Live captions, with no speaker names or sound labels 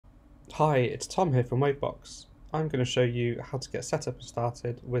Hi, it's Tom here from Wavebox. I'm going to show you how to get set up and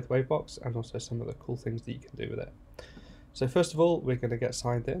started with Wavebox and also some of the cool things that you can do with it. So first of all, we're going to get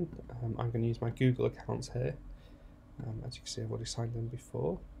signed in. I'm going to use my Google account here. As you can see, I've already signed in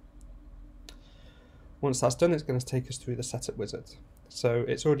before. Once that's done, it's going to take us through the setup wizard. So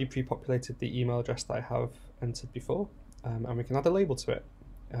it's already pre-populated the email address that I have entered before, and we can add a label to it.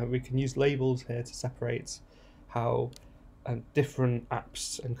 We can use labels here to separate how different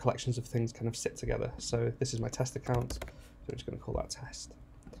apps and collections of things kind of sit together. So this is my test account, so I'm just going to call that test.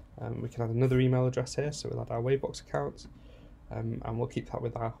 We can add another email address here, so we'll add our Wavebox account, and we'll keep that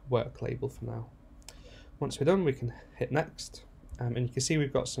with our work label for now. Once we're done, we can hit next, and you can see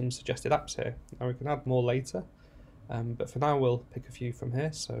we've got some suggested apps here. Now we can add more later, but for now we'll pick a few from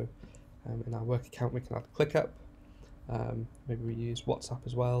here. So in our work account we can add ClickUp, maybe we use WhatsApp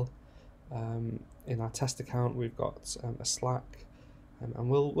as well. In our test account we've got a Slack, and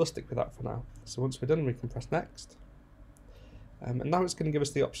we'll stick with that for now. So once we're done, we can press next, and now it's going to give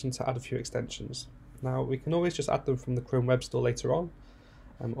us the option to add a few extensions. Now we can always just add them from the Chrome Web Store later on,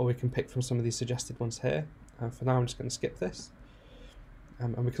 or we can pick from some of these suggested ones here. For now I'm just going to skip this,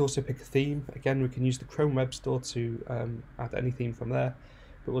 and we can also pick a theme. Again, we can use the Chrome Web Store to add any theme from there,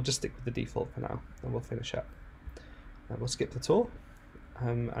 but we'll just stick with the default for now, and we'll finish up. We'll skip the tour.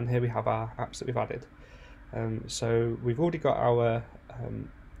 And here we have our apps that we've added. So we've already got our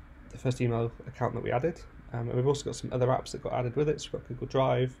the first email account that we added, and we've also got some other apps that got added with it. So we've got Google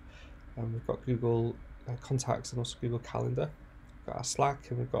Drive, we've got Google Contacts, and also Google Calendar. We've got our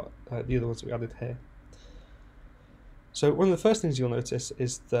Slack, and we've got the other ones that we added here. So one of the first things you'll notice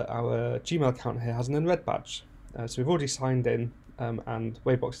is that our Gmail account here has an unread badge. So we've already signed in, and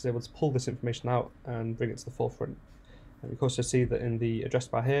Wavebox is able to pull this information out and bring it to the forefront. And you can also see that in the address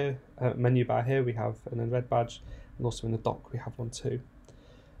bar here, menu bar here, we have an unread badge, and also in the dock we have one too.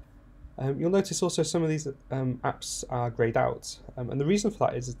 You'll notice also some of these apps are greyed out, and the reason for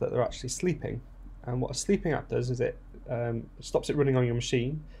that is that they're actually sleeping. And what a sleeping app does is it stops it running on your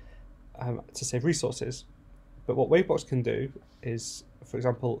machine to save resources. But what Wavebox can do is, for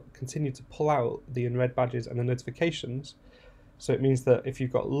example, continue to pull out the unread badges and the notifications. So it means that if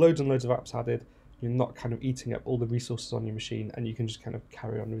you've got loads and loads of apps added, you're not kind of eating up all the resources on your machine, and you can just kind of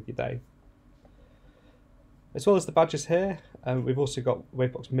carry on with your day. As well as the badges here, we've also got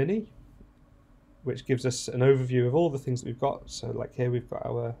Wavebox Mini, which gives us an overview of all the things that we've got. So like here we've got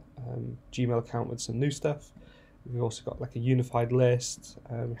our Gmail account with some new stuff. We've also got like a unified list.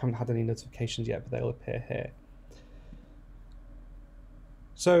 We haven't had any notifications yet, but they'll appear here.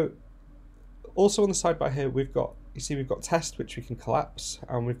 So also on the sidebar here, we've got test, which we can collapse,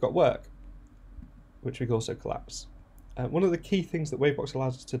 and we've got work, which we can also collapse. One of the key things that Wavebox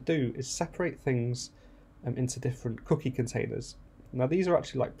allows us to do is separate things into different cookie containers. Now these are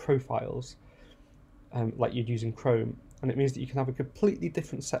actually like profiles, like you'd use in Chrome, and it means that you can have a completely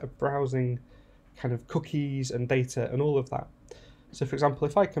different set of browsing kind of cookies and data and all of that. So for example,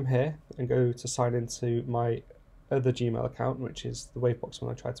 if I come here and go to sign into my other Gmail account, which is the Wavebox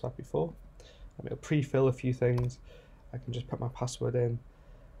one I tried to add before, and it'll pre-fill a few things. I can just put my password in,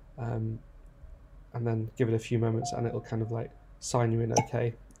 and then give it a few moments, and it'll kind of like sign you in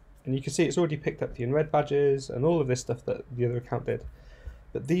okay. And you can see it's already picked up the unread badges and all of this stuff that the other account did.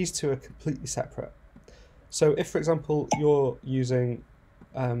 But these two are completely separate. So if, for example, you're using,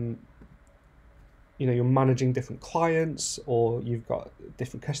 you're managing different clients, or you've got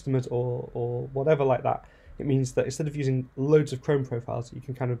different customers, or whatever like that, it means that instead of using loads of Chrome profiles, you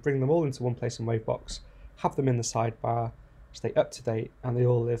can kind of bring them all into one place in Wavebox, have them in the sidebar, stay up to date, and they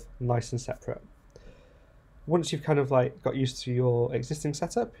all live nice and separate. Once you've kind of like got used to your existing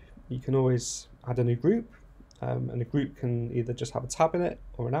setup, you can always add a new group, and a group can either just have a tab in it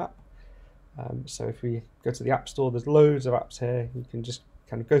or an app. So if we go to the App Store, there's loads of apps here. You can just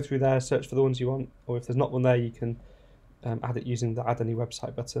kind of go through there, search for the ones you want, or if there's not one there, you can add it using the Add Any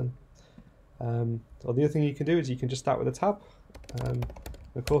Website button. Or the other thing you can do is you can just start with a tab, and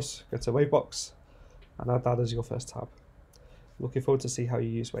of course go to Wavebox and add that as your first tab. Looking forward to see how you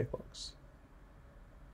use Wavebox.